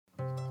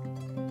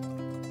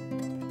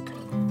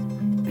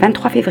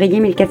23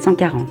 février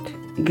 1440,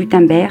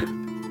 Gutenberg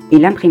et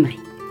l'imprimerie.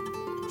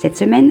 Cette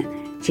semaine,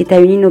 c'est à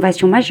une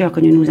innovation majeure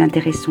que nous nous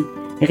intéressons,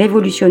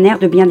 révolutionnaire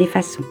de bien des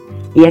façons,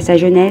 et à sa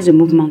genèse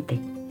mouvementée.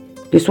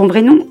 De son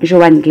vrai nom,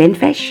 Johann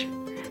Glenfesch,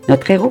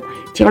 notre héros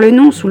tire le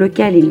nom sous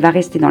lequel il va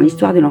rester dans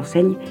l'histoire de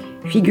l'enseigne,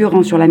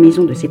 figurant sur la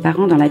maison de ses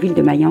parents dans la ville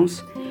de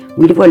Mayence,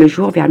 où il voit le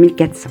jour vers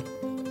 1400.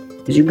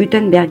 The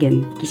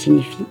Gutenbergen, qui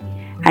signifie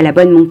 « à la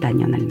bonne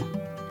montagne » en allemand.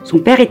 Son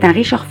père est un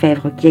riche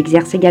orfèvre qui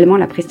exerce également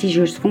la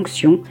prestigieuse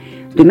fonction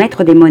de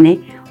maître des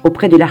monnaies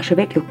auprès de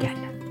l'archevêque local.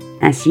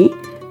 Ainsi,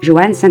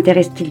 Johann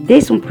s'intéresse-t-il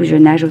dès son plus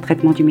jeune âge au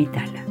traitement du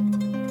métal.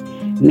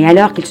 Mais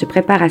alors qu'il se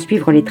prépare à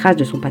suivre les traces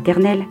de son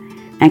paternel,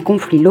 un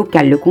conflit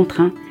local le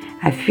contraint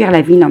à fuir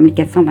la ville en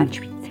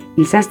 1428.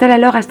 Il s'installe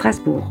alors à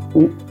Strasbourg,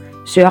 où,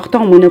 se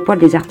heurtant au monopole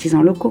des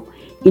artisans locaux,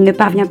 il ne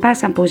parvient pas à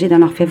s'imposer dans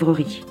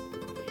l'orfèvrerie.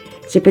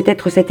 C'est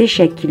peut-être cet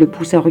échec qui le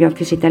pousse à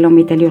orienter ses talents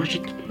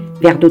métallurgiques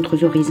vers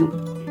d'autres horizons.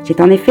 C'est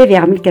en effet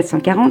vers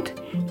 1440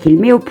 qu'il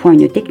met au point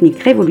une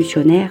technique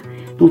révolutionnaire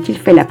dont il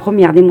fait la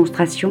première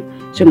démonstration,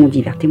 selon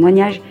divers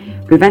témoignages,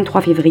 le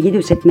 23 février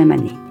de cette même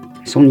année.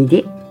 Son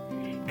idée ?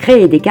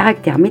 Créer des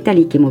caractères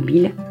métalliques et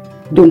mobiles,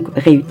 donc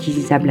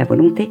réutilisables à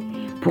volonté,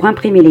 pour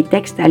imprimer les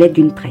textes à l'aide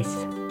d'une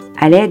presse.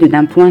 À l'aide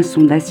d'un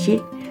poinçon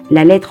d'acier,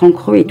 la lettre en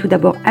creux est tout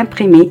d'abord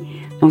imprimée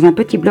dans un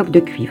petit bloc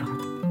de cuivre.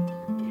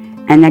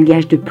 Un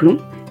alliage de plomb,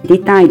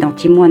 d'étain et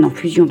d'antimoine en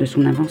fusion de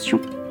son invention,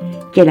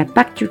 qui a la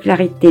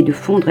particularité de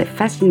fondre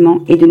facilement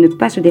et de ne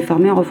pas se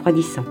déformer en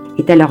refroidissant,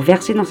 est alors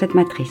versé dans cette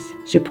matrice.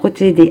 Ce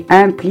procédé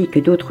implique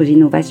d'autres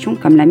innovations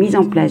comme la mise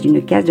en place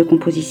d'une case de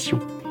composition,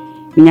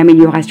 une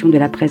amélioration de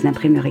la presse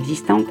d'imprimeur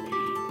existante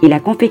et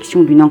la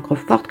confection d'une encre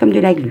forte comme de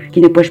la glu,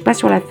 qui ne poche pas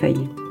sur la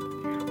feuille.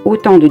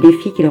 Autant de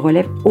défis qu'il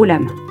relève haut la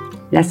main.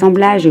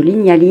 L'assemblage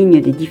ligne à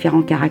ligne des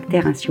différents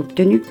caractères ainsi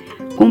obtenus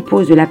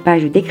compose de la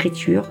page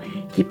d'écriture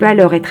qui peut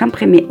alors être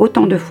imprimée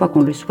autant de fois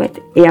qu'on le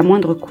souhaite et à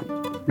moindre coût.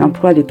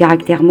 L'emploi de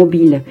caractères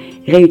mobiles,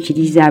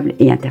 réutilisables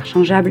et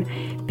interchangeables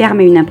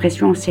permet une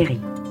impression en série.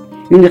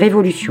 Une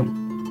révolution.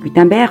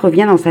 Gutenberg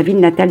revient dans sa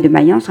ville natale de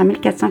Mayence en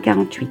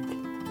 1448.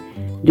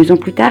 2 ans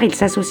plus tard, il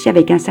s'associe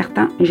avec un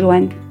certain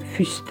Johann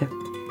Fuste,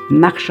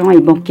 marchand et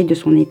banquier de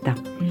son état,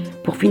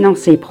 pour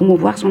financer et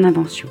promouvoir son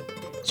invention.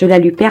 Cela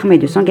lui permet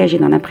de s'engager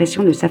dans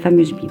l'impression de sa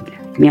fameuse Bible.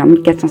 Mais en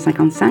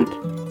 1455,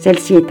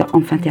 celle-ci étant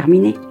enfin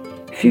terminée,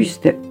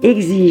 Fuste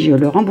exige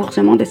le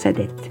remboursement de sa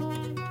dette.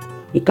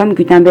 Et comme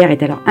Gutenberg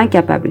est alors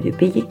incapable de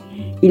payer,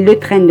 il le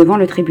traîne devant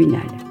le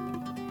tribunal,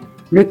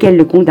 lequel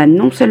le condamne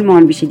non seulement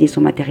à lui céder son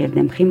matériel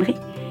d'imprimerie,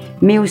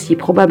 mais aussi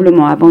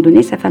probablement à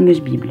abandonner sa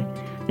fameuse Bible,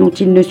 dont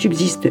il ne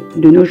subsiste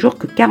de nos jours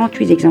que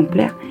 48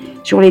 exemplaires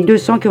sur les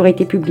 200 qui auraient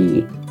été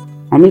publiés.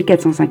 En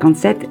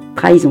 1457,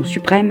 trahison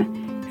suprême,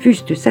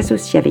 Fuste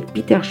s'associe avec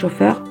Peter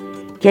Schoeffer,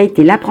 qui a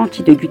été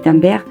l'apprenti de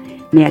Gutenberg,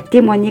 mais a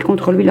témoigné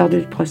contre lui lors du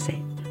procès.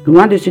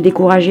 Loin de se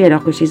décourager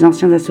alors que ses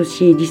anciens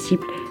associés et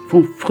disciples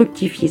font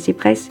fructifier ses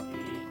presses,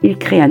 il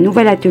crée un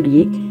nouvel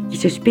atelier qui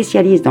se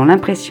spécialise dans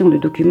l'impression de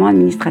documents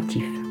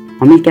administratifs.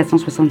 En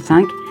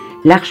 1465,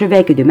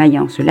 l'archevêque de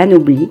Mayence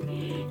l'anoblit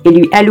et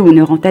lui alloue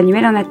une rente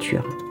annuelle en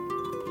nature.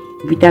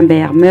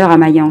 Gutenberg meurt à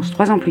Mayence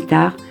 3 ans plus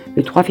tard,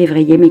 le 3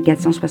 février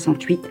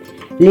 1468,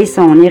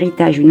 laissant en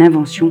héritage une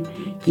invention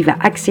qui va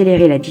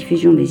accélérer la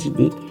diffusion des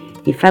idées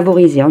et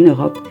favoriser en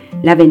Europe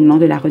l'avènement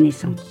de la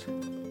Renaissance.